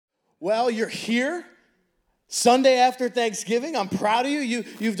Well, you're here. Sunday after Thanksgiving, I'm proud of you.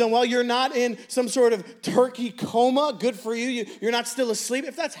 You've done well. You're not in some sort of turkey coma. Good for you. You're not still asleep.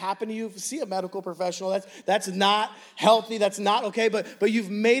 If that's happened to you, see a medical professional. That's not healthy. That's not okay. But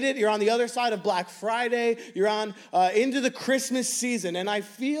you've made it. You're on the other side of Black Friday. You're on into the Christmas season. And I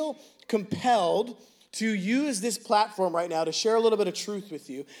feel compelled to use this platform right now to share a little bit of truth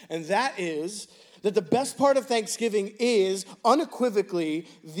with you. And that is that the best part of Thanksgiving is unequivocally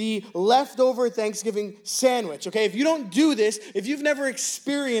the leftover Thanksgiving sandwich, okay? If you don't do this, if you've never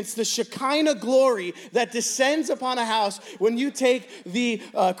experienced the Shekinah glory that descends upon a house when you take the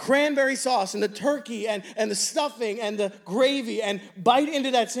cranberry sauce and the turkey and the stuffing and the gravy and bite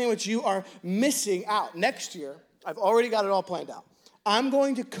into that sandwich, you are missing out. Next year, I've already got it all planned out. I'm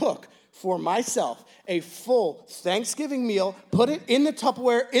going to cook for myself a full Thanksgiving meal, put it in the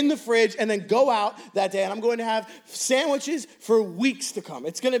Tupperware, in the fridge, and then go out that day. And I'm going to have sandwiches for weeks to come.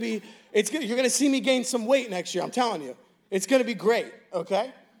 You're going to see me gain some weight next year, I'm telling you. It's going to be great,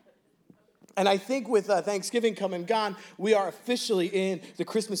 okay? And I think with Thanksgiving come and gone, we are officially in the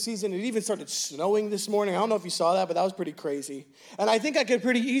Christmas season. It even started snowing this morning. I don't know if you saw that, but that was pretty crazy. And I think I could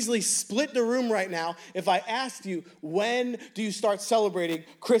pretty easily split the room right now if I asked you, when do you start celebrating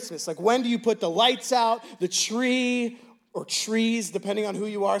Christmas? Like, when do you put the lights out, the tree, or trees, depending on who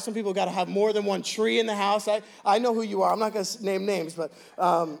you are? Some people got to have more than one tree in the house. I know who you are. I'm not going to name names, but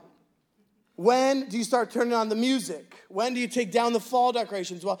when do you start turning on the music? When do you take down the fall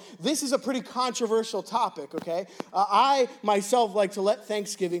decorations? Well, this is a pretty controversial topic, okay? I, myself, like to let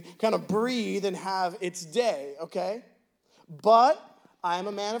Thanksgiving kind of breathe and have its day, okay? But I am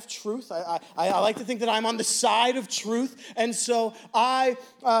a man of truth. I like to think that I'm on the side of truth. And so I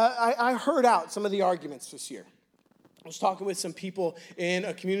heard out some of the arguments this year. I was talking with some people in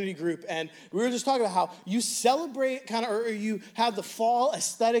a community group, and we were just talking about how you celebrate or you have the fall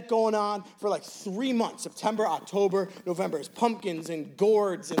aesthetic going on for like 3 months, September, October, November. It's pumpkins and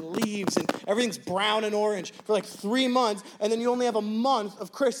gourds and leaves, and everything's brown and orange for like 3 months, and then you only have a month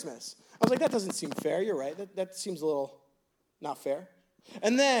of Christmas. I was like, that doesn't seem fair. You're right. That seems a little not fair.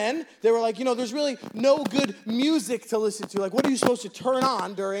 And then they were like, there's really no good music to listen to. Like, what are you supposed to turn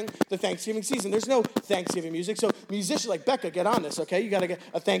on during the Thanksgiving season? There's no Thanksgiving music. So musicians like Becca, get on this, okay? You got to get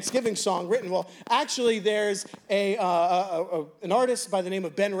a Thanksgiving song written. Well, actually, there's an artist by the name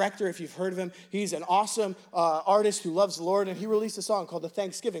of Ben Rector, if you've heard of him. He's an awesome artist who loves the Lord, and he released a song called the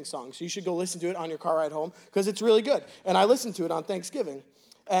Thanksgiving Song. So you should go listen to it on your car ride home because it's really good. And I listened to it on Thanksgiving.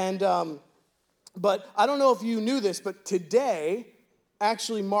 And but I don't know if you knew this, but today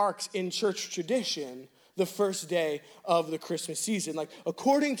actually marks in church tradition the first day of the Christmas season. Like,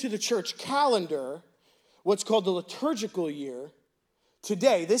 according to the church calendar, what's called the liturgical year,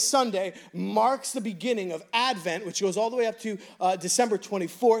 today, this Sunday, marks the beginning of Advent, which goes all the way up to December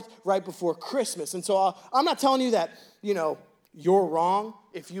 24th, right before Christmas. And so I'm not telling you that, you're wrong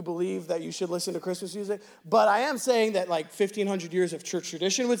if you believe that you should listen to Christmas music, but I am saying that like 1,500 years of church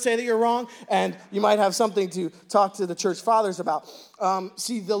tradition would say that you're wrong, and you might have something to talk to the church fathers about.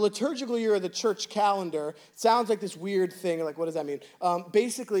 See, the liturgical year of the church calendar sounds like this weird thing. Like, what does that mean?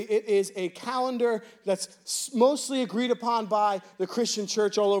 Basically, it is a calendar that's mostly agreed upon by the Christian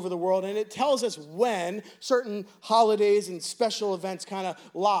church all over the world, and it tells us when certain holidays and special events kind of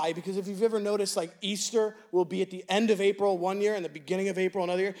lie, because if you've ever noticed, like, Easter will be at the end of April one year and the beginning of April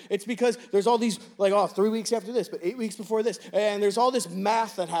another year. It's because there's all these, 3 weeks after this, but 8 weeks before this, and there's all this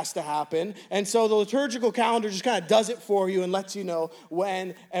math that has to happen, and so the liturgical calendar just kind of does it for you and lets you know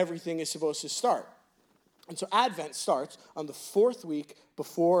when everything is supposed to start. And so Advent starts on the 4th week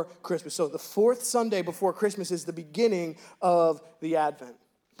before Christmas. So the 4th Sunday before Christmas is the beginning of the Advent.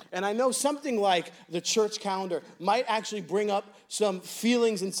 And I know something like the church calendar might actually bring up some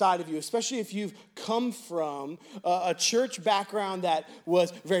feelings inside of you, especially if you've come from a church background that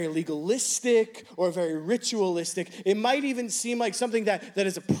was very legalistic or very ritualistic. It might even seem like something that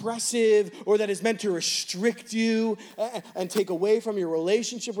is oppressive or that is meant to restrict you and take away from your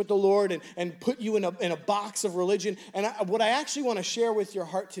relationship with the Lord and put you in a box of religion. And what I actually want to share with your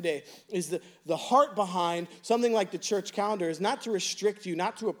heart today is the heart behind something like the church calendar is not to restrict you,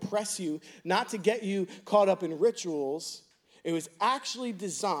 not to oppress you, not to get you caught up in rituals. It was actually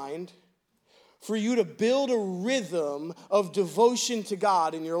designed for you to build a rhythm of devotion to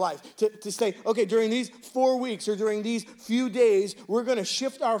God in your life. To say, okay, during these 4 weeks or during these few days, we're going to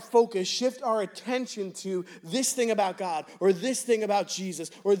shift our focus, shift our attention to this thing about God or this thing about Jesus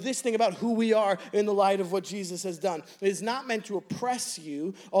or this thing about who we are in the light of what Jesus has done. It is not meant to oppress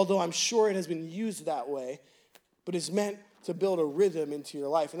you, although I'm sure it has been used that way, but it's meant to build a rhythm into your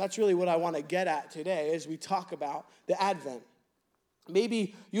life. And that's really what I want to get at today as we talk about the Advent.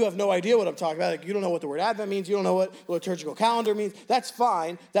 Maybe you have no idea what I'm talking about. Like, you don't know what the word Advent means. You don't know what the liturgical calendar means. That's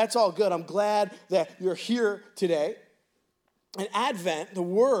fine. That's all good. I'm glad that you're here today. And Advent, the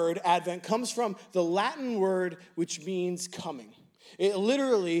word Advent, comes from the Latin word which means coming. It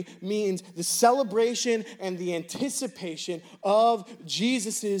literally means the celebration and the anticipation of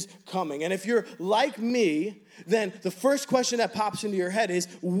Jesus' coming. And if you're like me, then the first question that pops into your head is,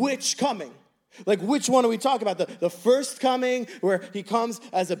 which coming? Like, which one are we talking about? The first coming, where he comes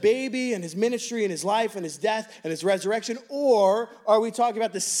as a baby, and his ministry and his life and his death and his resurrection? Or are we talking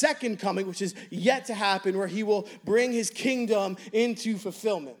about the second coming, which is yet to happen, where he will bring his kingdom into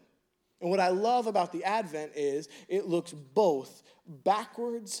fulfillment? And what I love about the Advent is it looks both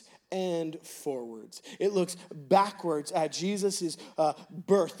backwards and forwards. It looks backwards at Jesus'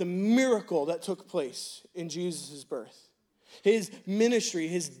 birth, the miracle that took place in Jesus' birth, his ministry,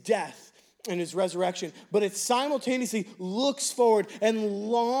 his death, and his resurrection. But it simultaneously looks forward and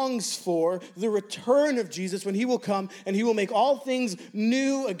longs for the return of Jesus, when he will come and he will make all things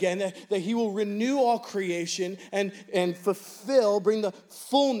new again, that he will renew all creation and bring the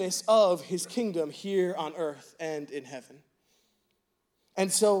fullness of his kingdom here on earth and in heaven.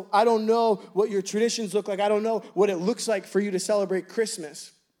 And so I don't know what your traditions look like. I don't know what it looks like for you to celebrate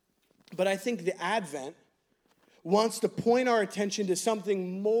Christmas. But I think the Advent wants to point our attention to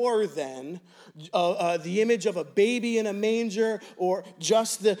something more than the image of a baby in a manger, or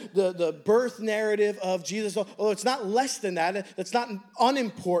just the birth narrative of Jesus. Although it's not less than that. It's not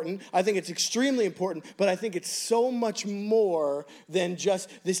unimportant. I think it's extremely important. But I think it's so much more than just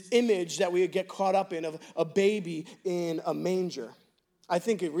this image that we get caught up in of a baby in a manger. I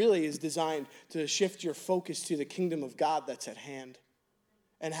think it really is designed to shift your focus to the kingdom of God that's at hand.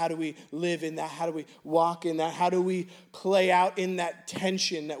 And how do we live in that? How do we walk in that? How do we play out in that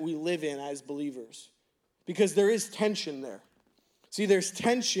tension that we live in as believers? Because there is tension there. See, there's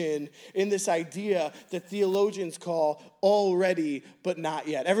tension in this idea that theologians call already but not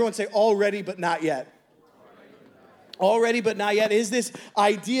yet. Everyone say already but not yet. Already but not yet is this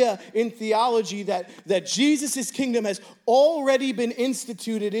idea in theology that Jesus' kingdom has already been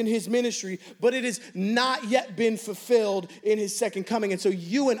instituted in his ministry, but it has not yet been fulfilled in his second coming. And so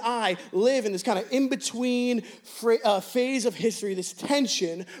you and I live in this kind of in-between phase of history, this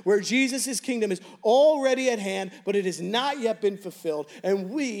tension where Jesus' kingdom is already at hand, but it has not yet been fulfilled. And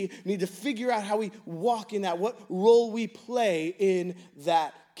we need to figure out how we walk in that, what role we play in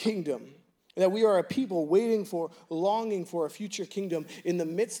that kingdom. That we are a people waiting for, longing for a future kingdom in the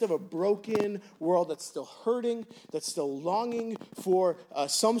midst of a broken world that's still hurting, that's still longing for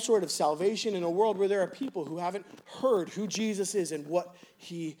some sort of salvation, in a world where there are people who haven't heard who Jesus is and what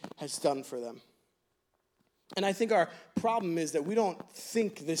he has done for them. And I think our problem is that we don't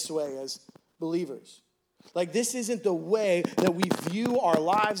think this way as believers. Like, this isn't the way that we view our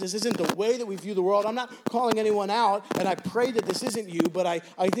lives. This isn't the way that we view the world. I'm not calling anyone out, and I pray that this isn't you, but I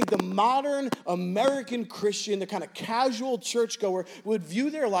think the modern American Christian, the kind of casual churchgoer, would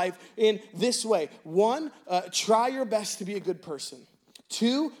view their life in this way. 1, try your best to be a good person.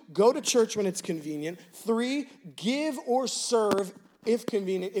 2, go to church when it's convenient. 3, give or serve if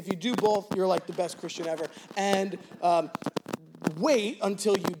convenient. If you do both, you're like the best Christian ever. And wait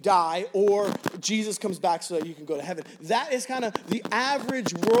until you die or Jesus comes back so that you can go to heaven. That is kind of the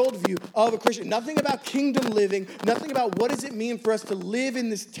average worldview of a Christian. Nothing about kingdom living, nothing about what does it mean for us to live in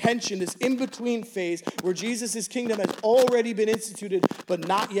this tension, this in-between phase where Jesus' kingdom has already been instituted but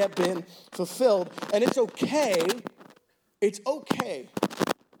not yet been fulfilled. And it's okay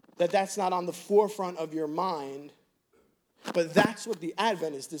that that's not on the forefront of your mind. But that's what the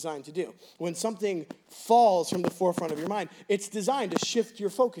Advent is designed to do. When something falls from the forefront of your mind, it's designed to shift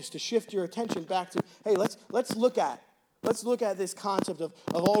your focus, to shift your attention back to, hey, let's look at this concept of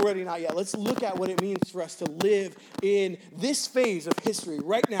already not yet. Let's look at what it means for us to live in this phase of history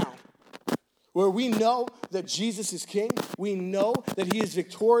right now, where we know that Jesus is king, we know that he is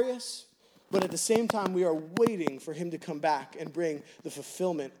victorious, but at the same time we are waiting for him to come back and bring the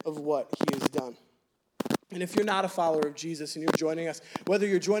fulfillment of what he has done. And if you're not a follower of Jesus and you're joining us, whether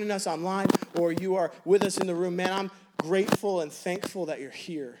you're joining us online or you are with us in the room, man, I'm grateful and thankful that you're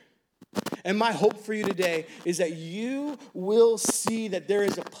here. And my hope for you today is that you will see that there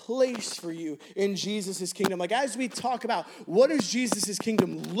is a place for you in Jesus' kingdom. Like, as we talk about what does Jesus'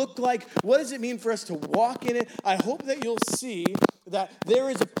 kingdom look like, what does it mean for us to walk in it, I hope that you'll see that there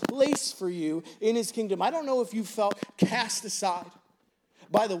is a place for you in his kingdom. I don't know if you felt cast aside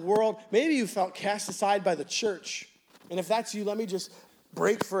by the world. Maybe you felt cast aside by the church. And if that's you, let me just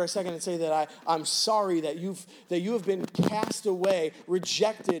break for a second and say that I'm sorry that you have been cast away,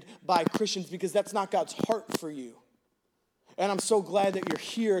 rejected by Christians, because that's not God's heart for you. And I'm so glad that you're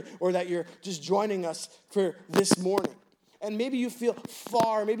here or that you're just joining us for this morning. And maybe you feel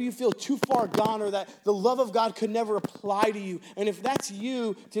far, maybe you feel too far gone, or that the love of God could never apply to you. And if that's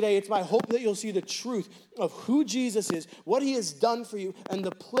you today, it's my hope that you'll see the truth of who Jesus is, what he has done for you, and the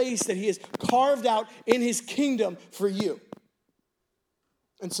place that he has carved out in his kingdom for you.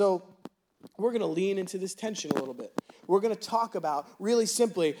 And so we're going to lean into this tension a little bit. We're going to talk about, really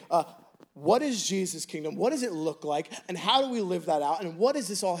simply, what is Jesus' kingdom? What does it look like? And how do we live that out? And what does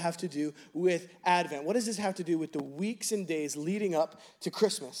this all have to do with Advent? What does this have to do with the weeks and days leading up to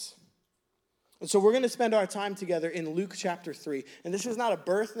Christmas? And so we're going to spend our time together in Luke chapter 3. And this is not a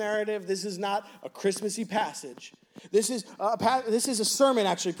birth narrative. This is not a Christmassy passage. This is a sermon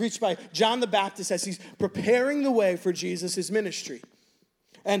actually preached by John the Baptist as he's preparing the way for Jesus' ministry.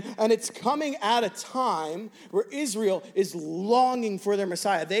 And it's coming at a time where Israel is longing for their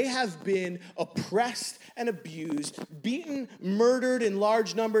Messiah. They have been oppressed and abused, beaten, murdered in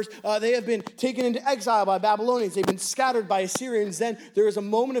large numbers. They have been taken into exile by Babylonians. They've been scattered by Assyrians. Then there is a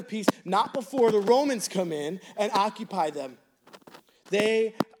moment of peace, not before the Romans come in and occupy them.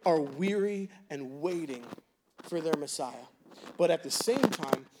 They are weary and waiting for their Messiah. But at the same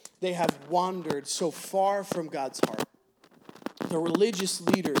time, they have wandered so far from God's heart. The religious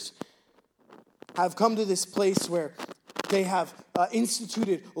leaders have come to this place where they have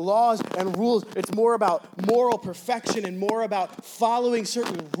instituted laws and rules. It's more about moral perfection and more about following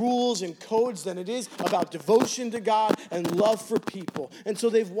certain rules and codes than it is about devotion to God and love for people. And so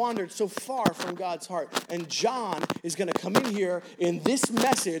they've wandered so far from God's heart. And John is going to come in here in this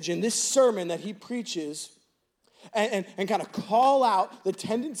message, in this sermon that he preaches, and kind of call out the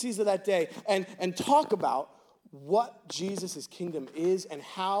tendencies of that day and talk about what Jesus' kingdom is and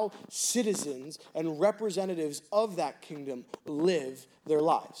how citizens and representatives of that kingdom live their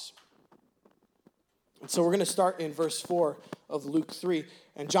lives. And so we're going to start in verse 4 of Luke 3.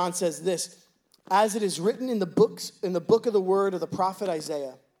 And John says this, "As it is written in the book of the word of the prophet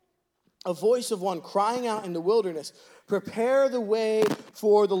Isaiah, a voice of one crying out in the wilderness, prepare the way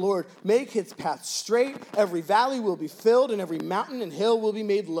for the Lord. Make his path straight. Every valley will be filled and every mountain and hill will be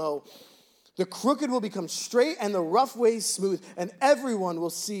made low. The crooked will become straight and the rough ways smooth, and everyone will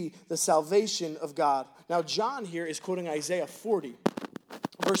see the salvation of God." Now, John here is quoting Isaiah 40,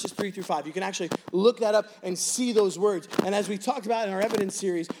 verses 3 through 5. You can actually look that up and see those words. And as we talked about in our evidence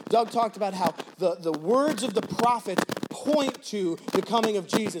series, Doug talked about how the words of the prophets point to the coming of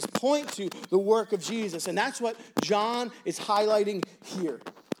Jesus, point to the work of Jesus. And that's what John is highlighting here.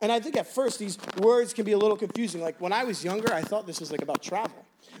 And I think at first these words can be a little confusing. Like when I was younger, I thought this was like about travel.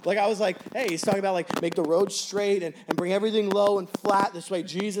 Like I was like, hey, he's talking about like make the road straight and bring everything low and flat. This way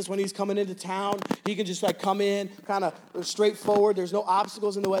Jesus, when he's coming into town, he can just like come in kind of straightforward. There's no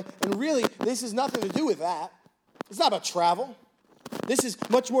obstacles in the way. And really, this has nothing to do with that. It's not about travel. This is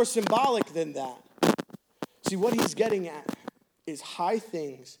much more symbolic than that. See, what he's getting at is high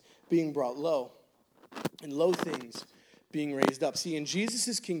things being brought low and low things being raised up. See, in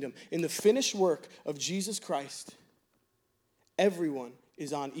Jesus' kingdom, in the finished work of Jesus Christ, everyone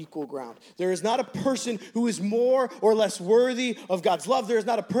is on equal ground. There is not a person who is more or less worthy of God's love. There is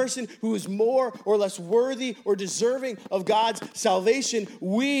not a person who is more or less worthy or deserving of God's salvation.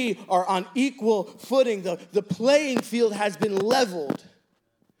 We are on equal footing. The playing field has been leveled.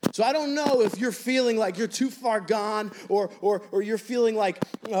 So I don't know if you're feeling like you're too far gone or you're feeling like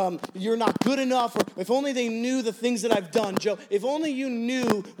you're not good enough, or if only they knew the things that I've done. Joe, if only you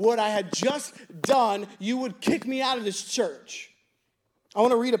knew what I had just done, you would kick me out of this church. I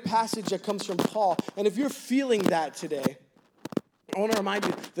want to read a passage that comes from Paul. And if you're feeling that today, I want to remind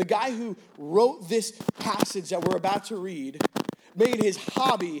you, the guy who wrote this passage that we're about to read made his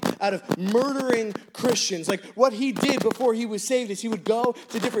hobby out of murdering Christians. Like what he did before he was saved is he would go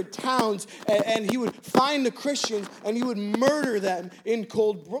to different towns and he would find the Christians and he would murder them in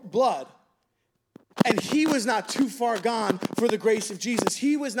cold blood. And he was not too far gone for the grace of Jesus.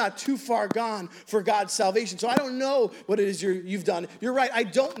 He was not too far gone for God's salvation. So I don't know what it is you've done. You're right, I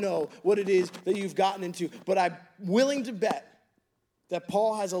don't know what it is that you've gotten into. But I'm willing to bet that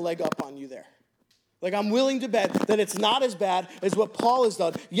Paul has a leg up on you there. Like I'm willing to bet that it's not as bad as what Paul has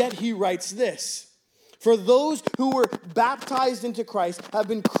done. Yet he writes this. For those who were baptized into Christ have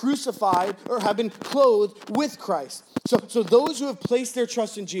been crucified or have been clothed with Christ. So those who have placed their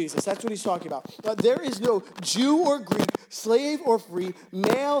trust in Jesus, that's what he's talking about. There is no Jew or Greek, slave or free,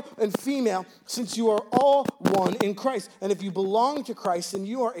 male and female, since you are all one in Christ. And if you belong to Christ, then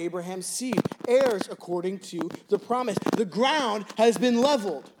you are Abraham's seed, heirs according to the promise. The ground has been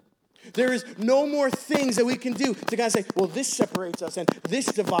leveled. There is no more things that we can do to kind of say, well, this separates us and this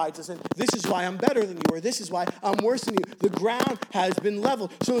divides us and this is why I'm better than you or this is why I'm worse than you. The ground has been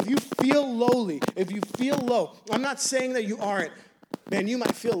leveled. So if you feel lowly, if you feel low, I'm not saying that you aren't. Man, you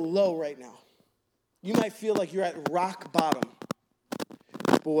might feel low right now. You might feel like you're at rock bottom.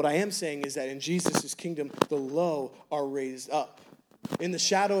 But what I am saying is that in Jesus' kingdom, the low are raised up. In the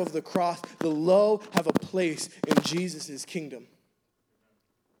shadow of the cross, the low have a place in Jesus' kingdom.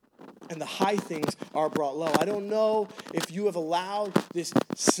 And the high things are brought low. I don't know if you have allowed this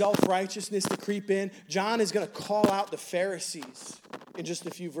self-righteousness to creep in. John is going to call out the Pharisees in just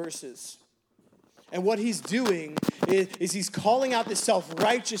a few verses. And what he's doing is he's calling out this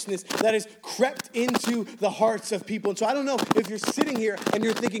self-righteousness that has crept into the hearts of people. And so I don't know if you're sitting here and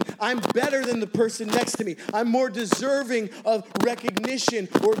you're thinking, I'm better than the person next to me. I'm more deserving of recognition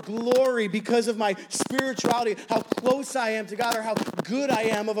or glory because of my spirituality, how close I am to God or how good I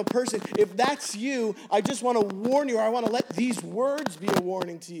am of a person. If that's you, I just want to warn you, or I want to let these words be a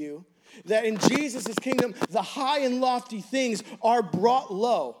warning to you, that in Jesus' kingdom, the high and lofty things are brought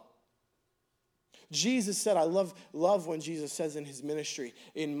low. Jesus said, I love when Jesus says in his ministry,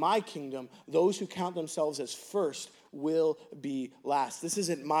 in my kingdom, those who count themselves as first will be last. This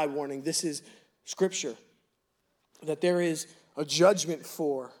isn't my warning. This is scripture. That there is a judgment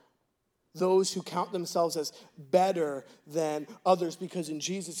for those who count themselves as better than others, because in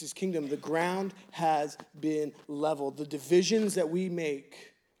Jesus' kingdom, the ground has been leveled. The divisions that we make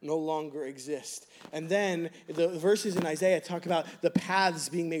no longer exist. And then the verses in Isaiah talk about the paths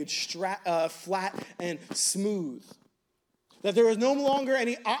being made flat and smooth. That there is no longer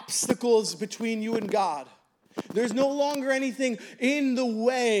any obstacles between you and God. There's no longer anything in the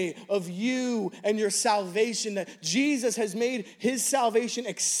way of you and your salvation. That Jesus has made his salvation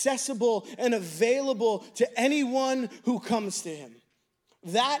accessible and available to anyone who comes to him.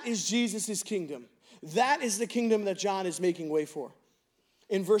 That is Jesus' kingdom. That is the kingdom that John is making way for.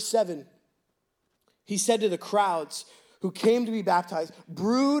 In verse 7, he said to the crowds who came to be baptized,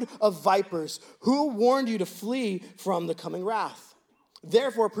 brood of vipers, who warned you to flee from the coming wrath?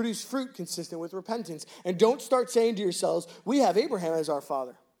 Therefore, produce fruit consistent with repentance. And don't start saying to yourselves, we have Abraham as our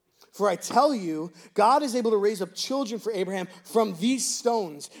father. For I tell you, God is able to raise up children for Abraham from these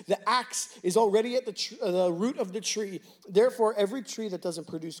stones. The axe is already at the root of the tree. Therefore, every tree that doesn't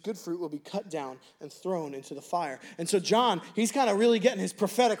produce good fruit will be cut down and thrown into the fire. And so John, he's kind of really getting his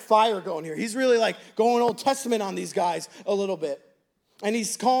prophetic fire going here. He's really like going Old Testament on these guys a little bit. And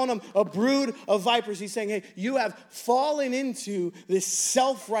he's calling them a brood of vipers. He's saying, hey, you have fallen into this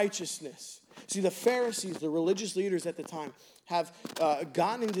self-righteousness. See, the Pharisees, the religious leaders at the time, have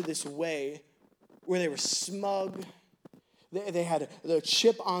gotten into this way where they were smug. They had the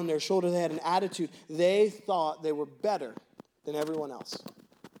chip on their shoulder. They had an attitude. They thought they were better than everyone else.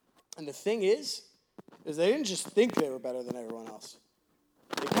 And the thing is they didn't just think they were better than everyone else.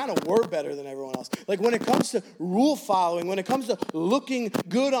 They kind of were better than everyone else. Like when it comes to rule following, when it comes to looking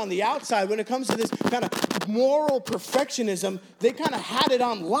good on the outside, when it comes to this kind of moral perfectionism, they kind of had it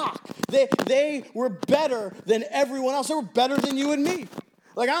on lock. They were better than everyone else. They were better than you and me.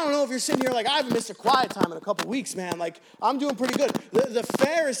 Like, I don't know if you're sitting here like, I haven't missed a quiet time in a couple weeks, man. Like, I'm doing pretty good. The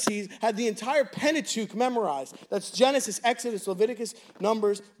Pharisees had the entire Pentateuch memorized. That's Genesis, Exodus, Leviticus,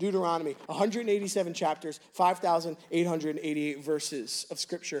 Numbers, Deuteronomy. 187 chapters, 5,888 verses of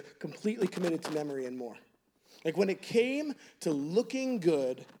Scripture, completely committed to memory and more. Like, when it came to looking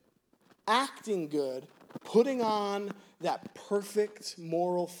good, acting good, putting on that perfect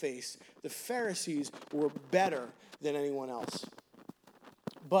moral face, the Pharisees were better than anyone else.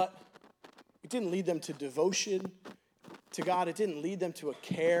 But it didn't lead them to devotion to God. It didn't lead them to a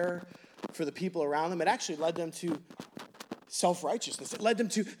care for the people around them. It actually led them to self-righteousness. It led them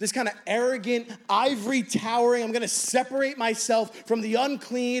to this kind of arrogant, ivory towering, I'm going to separate myself from the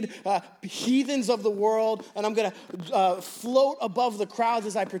unclean heathens of the world, and I'm going to float above the crowds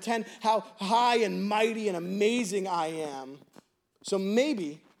as I pretend how high and mighty and amazing I am. So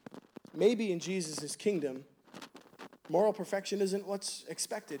maybe in Jesus' kingdom, moral perfection isn't what's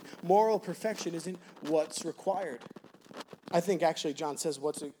expected. Moral perfection isn't what's required. I think actually John says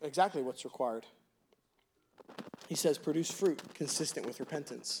exactly what's required. He says, produce fruit consistent with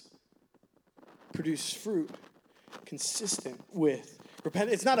repentance. Produce fruit consistent with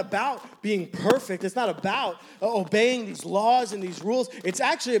repentance. It's not about being perfect. It's not about obeying these laws and these rules. It's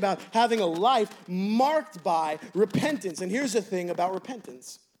actually about having a life marked by repentance. And here's the thing about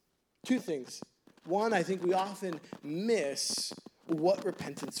repentance. Two things. One, I think we often miss what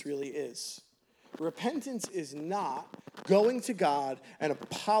repentance really is. Repentance is not going to God and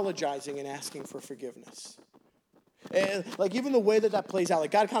apologizing and asking for forgiveness. And like even the way that plays out,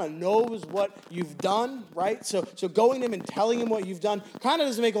 like God kind of knows what you've done, right? So going to him and telling him what you've done kind of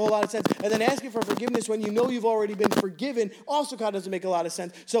doesn't make a whole lot of sense. And then asking for forgiveness when you know you've already been forgiven also kind of doesn't make a lot of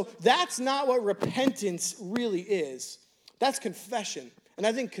sense. So that's not what repentance really is. That's confession. And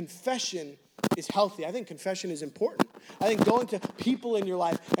I think confession is healthy. I think confession is important. I think going to people in your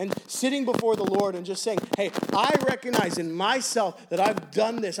life and sitting before the Lord and just saying, hey, I recognize in myself that I've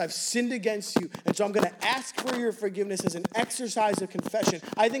done this. I've sinned against you. And so I'm going to ask for your forgiveness as an exercise of confession.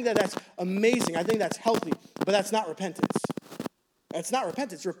 I think that that's amazing. I think that's healthy. But that's not repentance. That's not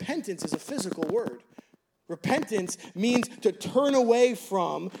repentance. Repentance is a physical word. Repentance means to turn away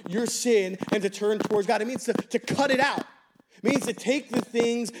from your sin and to turn towards God. It means to cut it out. It means to take the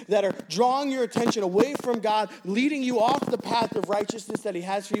things that are drawing your attention away from God, leading you off the path of righteousness that he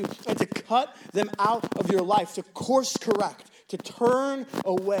has for you, and to cut them out of your life, to course correct, to turn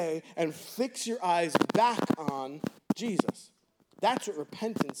away and fix your eyes back on Jesus. That's what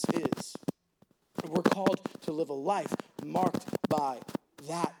repentance is. We're called to live a life marked by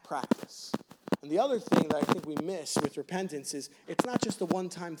that practice. And the other thing that I think we miss with repentance is it's not just a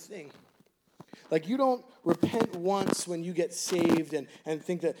one-time thing. Like you don't repent once when you get saved and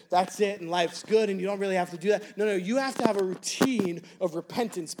think that that's it and life's good and you don't really have to do that. No, you have to have a routine of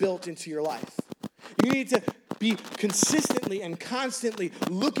repentance built into your life. You need to be consistently and constantly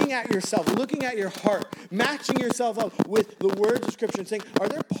looking at yourself, looking at your heart, matching yourself up with the words of Scripture and saying, are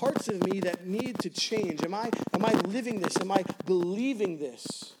there parts of me that need to change? Am I living this? Am I believing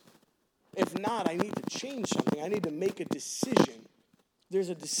this? If not, I need to change something. I need to make a decision. There's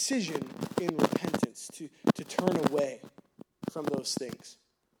a decision in repentance to turn away from those things.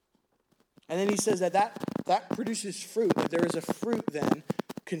 And then he says that produces fruit, that there is a fruit then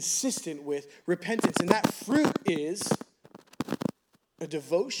consistent with repentance. And that fruit is a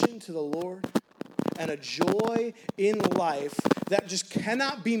devotion to the Lord and a joy in life that just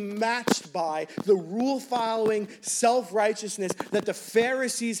cannot be matched by the rule-following self-righteousness that the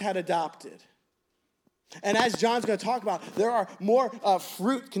Pharisees had adopted. And as John's going to talk about, there are more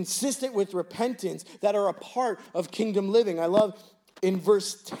fruit consistent with repentance that are a part of kingdom living. I love in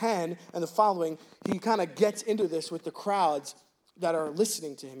verse 10 and the following, he kind of gets into this with the crowds that are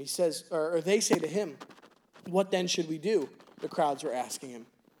listening to him. He says, or they say to him, what then should we do? The crowds were asking him.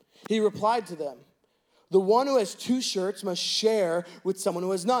 He replied to them, the one who has 2 shirts must share with someone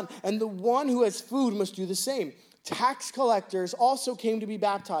who has none, and the one who has food must do the same. Tax collectors also came to be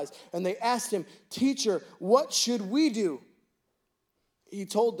baptized, and they asked him, Teacher, what should we do? He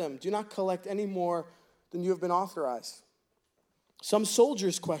told them, do not collect any more than you have been authorized. Some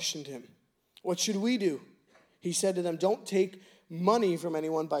soldiers questioned him, what should we do? He said to them, don't take money from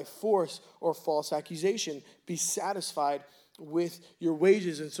anyone by force or false accusation. Be satisfied with your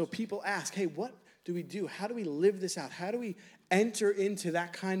wages. And so people ask, hey, what do we do? How do we live this out? How do we enter into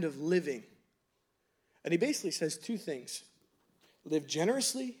that kind of living? And he basically says 2 things. Live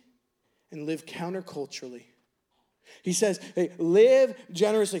generously and live counterculturally. He says, hey, live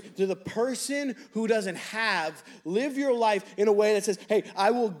generously. To the person who doesn't have, live your life in a way that says, hey,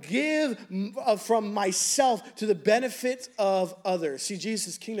 I will give from myself to the benefit of others. See,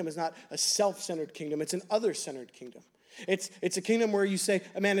 Jesus' kingdom is not a self-centered kingdom. It's an other-centered kingdom. It's a kingdom where you say,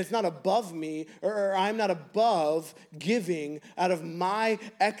 man, it's not above me, or I'm not above giving out of my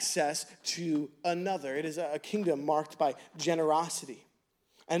excess to another. It is a kingdom marked by generosity.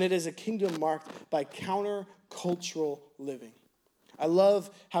 And it is a kingdom marked by counter-cultural living. I love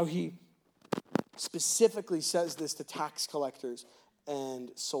how he specifically says this to tax collectors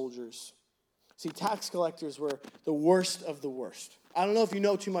and soldiers. See, tax collectors were the worst of the worst. I don't know if you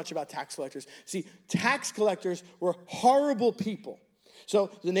know too much about tax collectors. See, tax collectors were horrible people.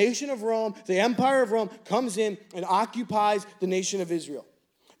 So the nation of Rome, the empire of Rome, comes in and occupies the nation of Israel.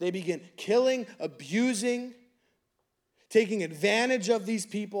 They begin killing, abusing, taking advantage of these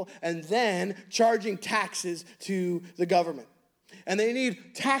people, and then charging taxes to the government. And they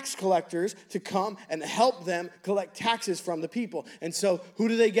need tax collectors to come and help them collect taxes from the people. And so who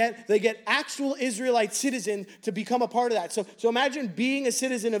do they get? They get actual Israelite citizens to become a part of that. So imagine being a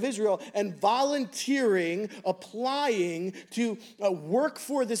citizen of Israel and volunteering, applying to work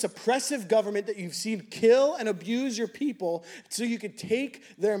for this oppressive government that you've seen kill and abuse your people so you could take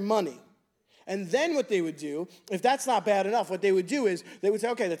their money. And then what they would do, if that's not bad enough, what they would do is they would say,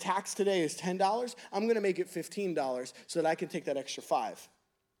 okay, the tax today is $10. I'm going to make it $15 so that I can take that extra $5.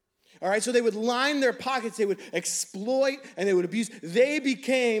 All right, so they would line their pockets, they would exploit, and they would abuse. They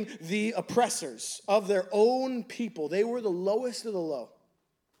became the oppressors of their own people. They were the lowest of the low.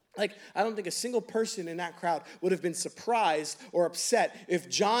 Like, I don't think a single person in that crowd would have been surprised or upset if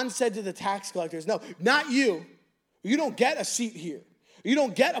John said to the tax collectors, no, not you, You don't get a seat here. You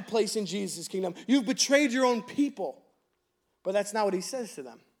don't get a place in Jesus' kingdom. You've betrayed your own people. But that's not what he says to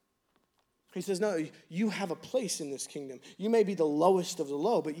them. He says, no, you have a place in this kingdom. You may be the lowest of the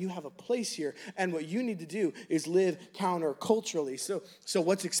low, but you have a place here. And what you need to do is live counterculturally. So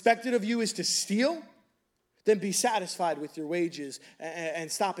what's expected of you is to steal? Then be satisfied with your wages and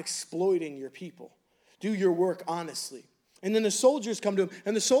stop exploiting your people. Do your work honestly. And then the soldiers come to him.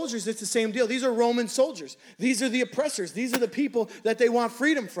 And the soldiers, it's the same deal. These are Roman soldiers. These are the oppressors. These are the people that they want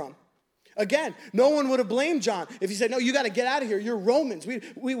freedom from. Again, no one would have blamed John if he said, no, you got to get out of here. You're Romans.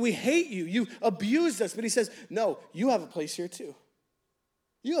 We hate you. You abused us. But he says, no, you have a place here too.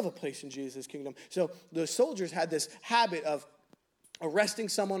 You have a place in Jesus' kingdom. So the soldiers had this habit of arresting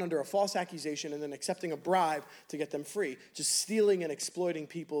someone under a false accusation and then accepting a bribe to get them free, just stealing and exploiting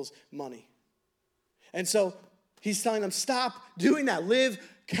people's money. And so he's telling them, stop doing that. Live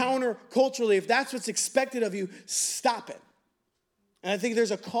counterculturally. If that's what's expected of you, stop it. And I think there's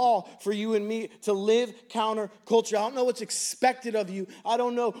a call for you and me to live counterculture. I don't know what's expected of you. I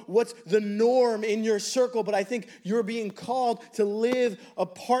don't know what's the norm in your circle, but I think you're being called to live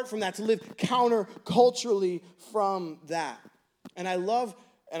apart from that, to live counterculturally from that. And I love,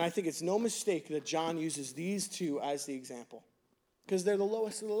 and I think it's no mistake that John uses these two as the example, because they're the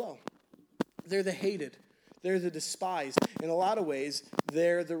lowest of the low. They're the hated. They're the despised. In a lot of ways,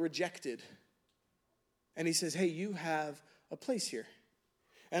 they're the rejected. And he says, hey, you have a place here.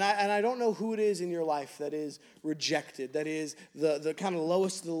 And I don't know who it is in your life that is rejected, that is the kind of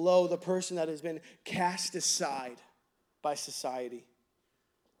lowest of the low, the person that has been cast aside by society.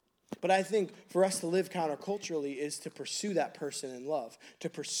 But I think for us to live counterculturally is to pursue that person in love, to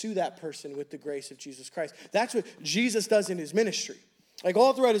pursue that person with the grace of Jesus Christ. That's what Jesus does in his ministry. Like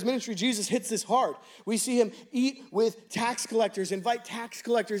all throughout his ministry, Jesus hits this hard. We see him eat with tax collectors, invite tax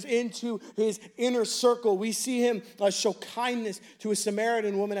collectors into his inner circle. We see him show kindness to a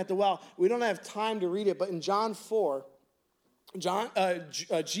Samaritan woman at the well. We don't have time to read it, but in John 4,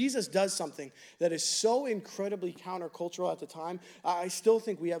 Jesus does something that is so incredibly countercultural at the time. I still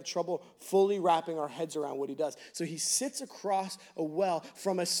think we have trouble fully wrapping our heads around what he does. So he sits across a well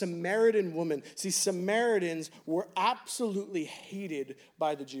from a Samaritan woman. See, Samaritans were absolutely hated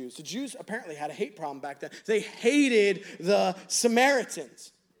by the Jews. The Jews apparently had a hate problem back then. They hated the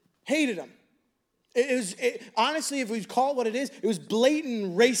Samaritans. Hated them. Honestly, if we call it what it was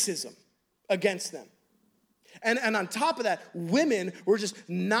blatant racism against them. And on top of that, women were just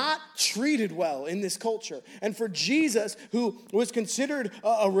not treated well in this culture. And for Jesus, who was considered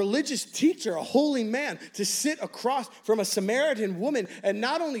a religious teacher, a holy man, to sit across from a Samaritan woman and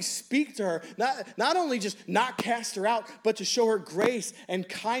not only speak to her, not only just not cast her out, but to show her grace and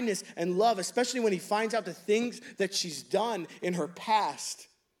kindness and love, especially when he finds out the things that she's done in her past.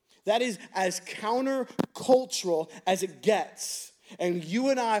 That is as countercultural as it gets. And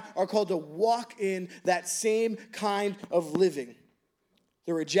you and I are called to walk in that same kind of living.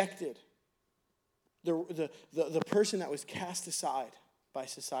 The rejected. The person that was cast aside by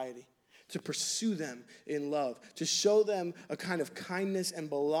society. To pursue them in love. To show them a kind of kindness and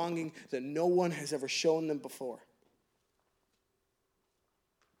belonging that no one has ever shown them before.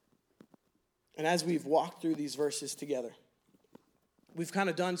 And as we've walked through these verses together, we've kind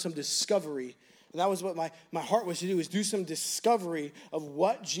of done some discovery. And that was what my heart was to do, is do some discovery of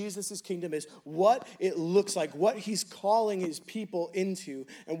what Jesus' kingdom is, what it looks like, what he's calling his people into.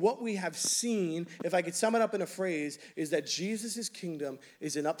 And what we have seen, if I could sum it up in a phrase, is that Jesus' kingdom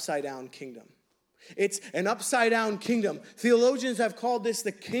is an upside-down kingdom. It's an upside-down kingdom. Theologians have called this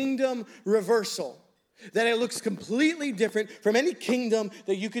the kingdom reversal. That it looks completely different from any kingdom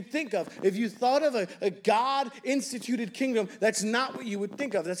that you could think of. If you thought of a God-instituted kingdom, that's not what you would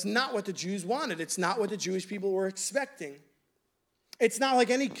think of. That's not what the Jews wanted. It's not what the Jewish people were expecting. It's not like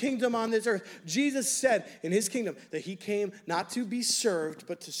any kingdom on this earth. Jesus said in his kingdom that he came not to be served,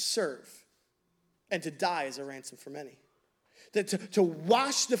 but to serve and to die as a ransom for many. To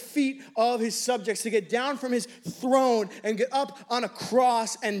wash the feet of his subjects, to get down from his throne and get up on a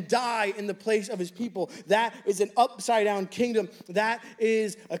cross and die in the place of his people. That is an upside-down kingdom. That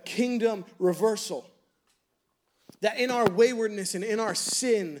is a kingdom reversal. That in our waywardness and in our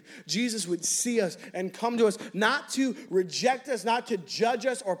sin, Jesus would see us and come to us, not to reject us, not to judge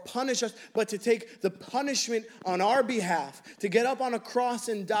us or punish us, but to take the punishment on our behalf, to get up on a cross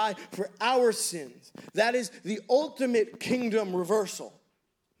and die for our sins. That is the ultimate kingdom reversal.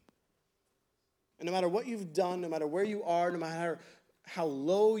 And no matter what you've done, no matter where you are, no matter how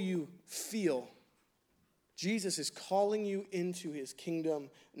low you feel, Jesus is calling you into his kingdom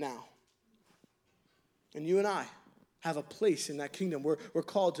now. And you and I, have a place in that kingdom. We're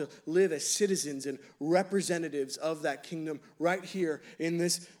called to live as citizens and representatives of that kingdom right here in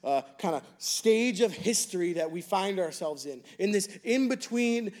this kind of stage of history that we find ourselves in this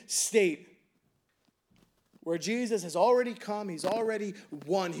in-between state where Jesus has already come, he's already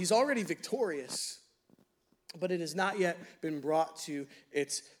won, he's already victorious, but it has not yet been brought to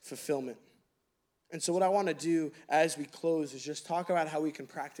its fulfillment. And so what I want to do as we close is just talk about how we can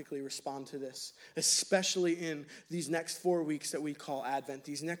practically respond to this, especially in these next 4 weeks that we call Advent,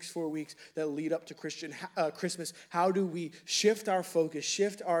 these next 4 weeks that lead up to Christmas. How do we shift our focus,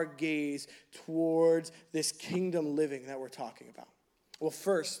 shift our gaze towards this kingdom living that we're talking about? Well,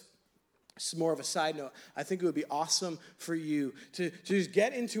 first, it's more of a side note. I think it would be awesome for you to just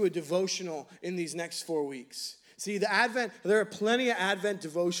get into a devotional in these next 4 weeks. See, there are plenty of Advent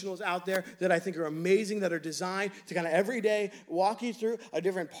devotionals out there that I think are amazing, that are designed to kind of every day walk you through a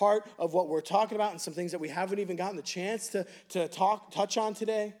different part of what we're talking about and some things that we haven't even gotten the chance to touch on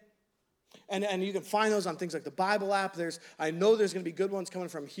today. And you can find those on things like the Bible app. I know there's going to be good ones coming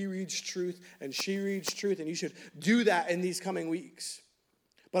from He Reads Truth and She Reads Truth, and you should do that in these coming weeks.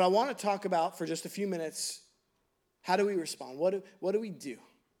 But I want to talk about, for just a few minutes, how do we respond? What do we do?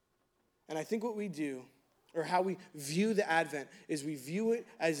 And I think what we do, or how we view the Advent, is we view it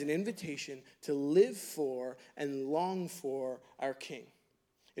as an invitation to live for and long for our King.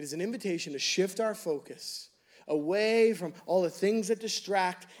 It is an invitation to shift our focus away from all the things that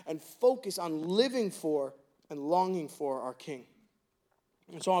distract and focus on living for and longing for our King.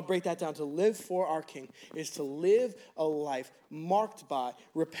 And so I'll break that down. To live for our King is to live a life marked by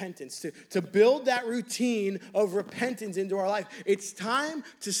repentance, to build that routine of repentance into our life. It's time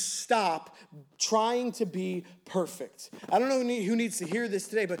to stop trying to be perfect. I don't know who needs to hear this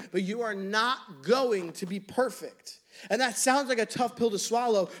today, but you are not going to be perfect. And that sounds like a tough pill to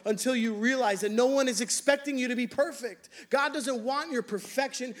swallow until you realize that no one is expecting you to be perfect. God doesn't want your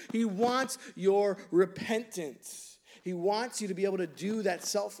perfection. He wants your repentance. He wants you to be able to do that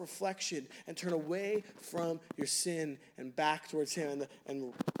self-reflection and turn away from your sin and back towards Him.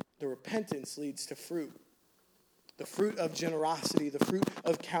 And the repentance leads to fruit. The fruit of generosity, the fruit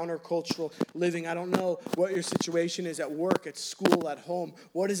of countercultural living. I don't know what your situation is at work, at school, at home.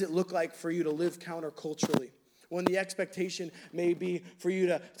 What does it look like for you to live counterculturally? When the expectation may be for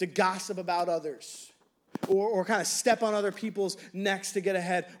you to gossip about others, or kind of step on other people's necks to get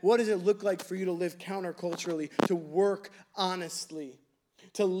ahead. What does it look like for you to live counterculturally, to work honestly,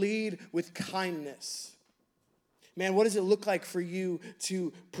 to lead with kindness? Man, what does it look like for you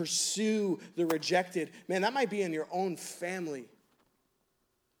to pursue the rejected? Man, that might be in your own family.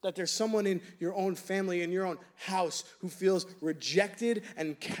 That there's someone in your own family, in your own house, who feels rejected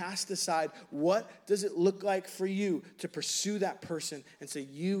and cast aside. What does it look like for you to pursue that person and say,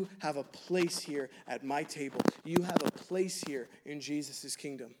 you have a place here at my table. You have a place here in Jesus'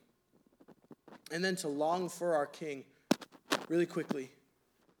 kingdom. And then to long for our King, really quickly,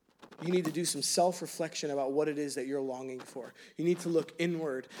 you need to do some self-reflection about what it is that you're longing for. You need to look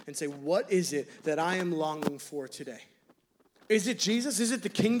inward and say, what is it that I am longing for today? Is it Jesus? Is it the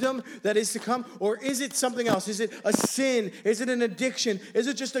kingdom that is to come? Or is it something else? Is it a sin? Is it an addiction? Is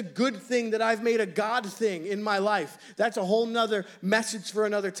it just a good thing that I've made a God thing in my life? That's a whole nother message for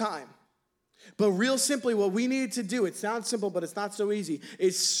another time. But real simply, what we need to do, it sounds simple, but it's not so easy,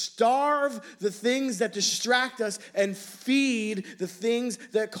 is starve the things that distract us and feed the things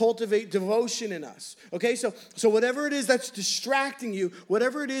that cultivate devotion in us. Okay, so whatever it is that's distracting you,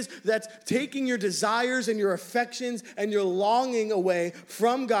 whatever it is that's taking your desires and your affections and your longing away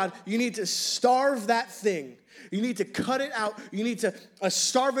from God, you need to starve that thing. You need to cut it out. You need to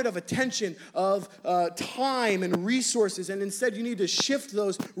starve it of attention, of time and resources. And instead, you need to shift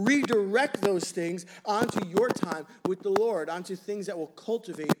those, redirect those things onto your time with the Lord, onto things that will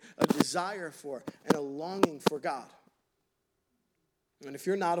cultivate a desire for and a longing for God. And if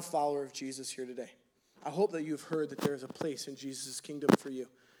you're not a follower of Jesus here today, I hope that you've heard that there is a place in Jesus' kingdom for you,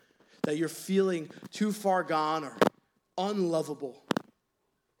 that you're feeling too far gone or unlovable,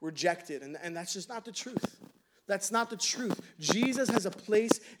 rejected, and that's just not the truth. That's not the truth. Jesus has a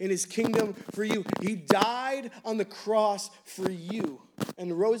place in His kingdom for you. He died on the cross for you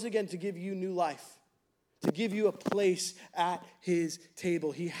and rose again to give you new life, to give you a place at His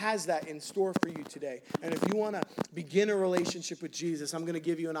table. He has that in store for you today. And if you want to begin a relationship with Jesus, I'm going to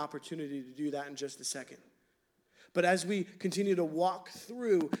give you an opportunity to do that in just a second. But as we continue to walk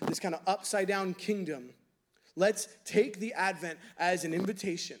through this kind of upside down kingdom, let's take the Advent as an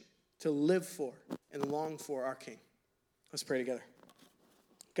invitation to live for and long for our King. Let's pray together.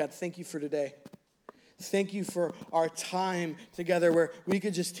 God, thank you for today. Thank you for our time together where we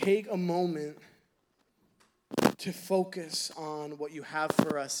could just take a moment to focus on what you have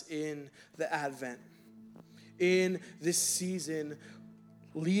for us in the Advent, in this season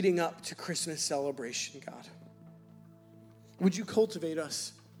leading up to Christmas celebration, God. Would you cultivate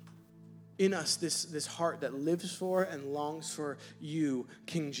in us this heart that lives for and longs for you,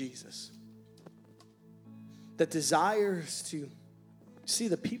 King Jesus, that desires to see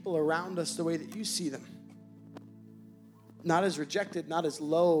the people around us the way that you see them, not as rejected, not as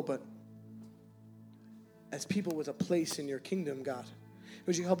low, but as people with a place in your kingdom, God.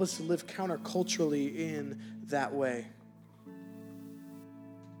 Would you help us to live counterculturally in that way?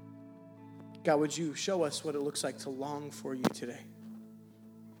 God, would you show us what it looks like to long for you today?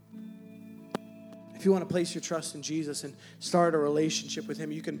 If you want to place your trust in Jesus and start a relationship with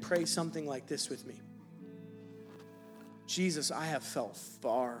him, you can pray something like this with me. Jesus, I have felt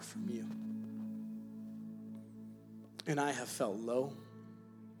far from you, and I have felt low,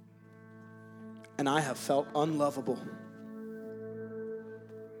 and I have felt unlovable.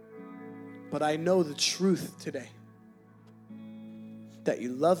 But I know the truth today, that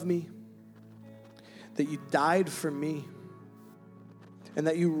you love me, that you died for me, and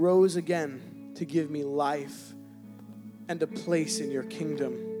that you rose again to give me life and a place in your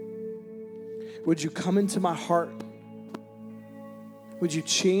kingdom. Would you come into my heart? Would you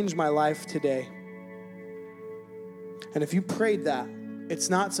change my life today? And if you prayed that, it's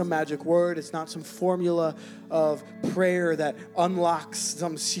not some magic word. It's not some formula of prayer that unlocks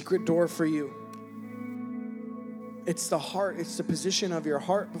some secret door for you. It's the heart. It's the position of your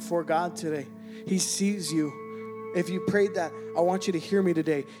heart before God today. He sees you. If you prayed that, I want you to hear me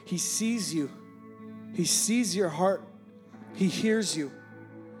today. He sees you. He sees your heart. He hears you.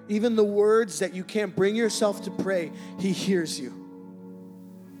 Even the words that you can't bring yourself to pray, he hears you.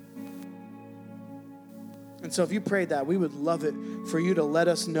 And so if you prayed that, we would love it for you to let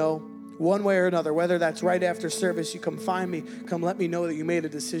us know one way or another, whether that's right after service, you come find me, come let me know that you made a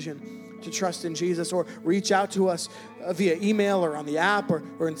decision to trust in Jesus, or reach out to us via email or on the app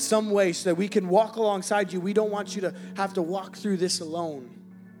or in some way so that we can walk alongside you. We don't want you to have to walk through this alone.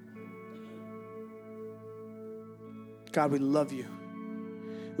 God, we love you.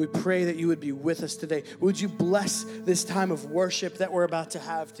 We pray that you would be with us today. Would you bless this time of worship that we're about to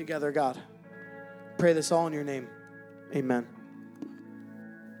have together, God? Pray this all in your name. Amen.